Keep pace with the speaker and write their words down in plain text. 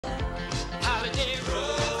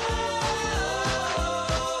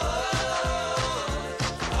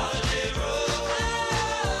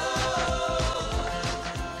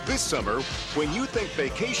summer, when you think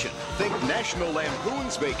vacation, think National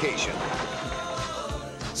Lampoon's Vacation.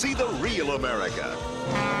 See the real America.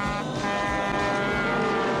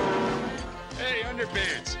 Hey,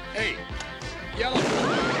 underpants. Hey, yellow.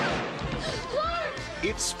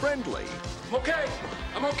 It's friendly. Okay,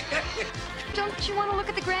 I'm okay. Don't you want to look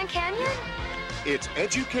at the Grand Canyon? It's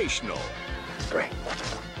educational. Great.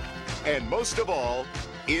 And most of all,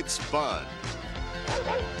 it's fun.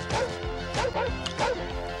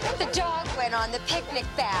 The dog went on the picnic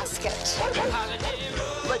basket.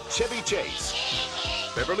 Let Chevy Chase,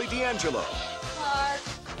 Beverly D'Angelo,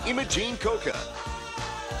 Imogene Coca,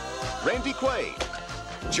 Randy Quaid,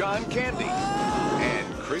 John Candy,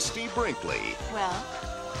 and Christy Brinkley. Well,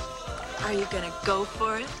 are you gonna go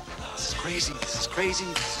for it? This is crazy, this is crazy,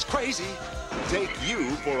 this is crazy. Take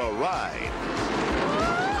you for a ride.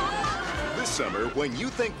 This summer, when you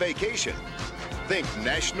think vacation, think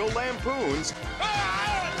National Lampoon's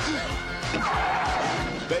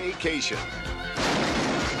Vacation.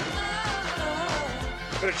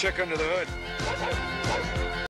 Better check under the hood.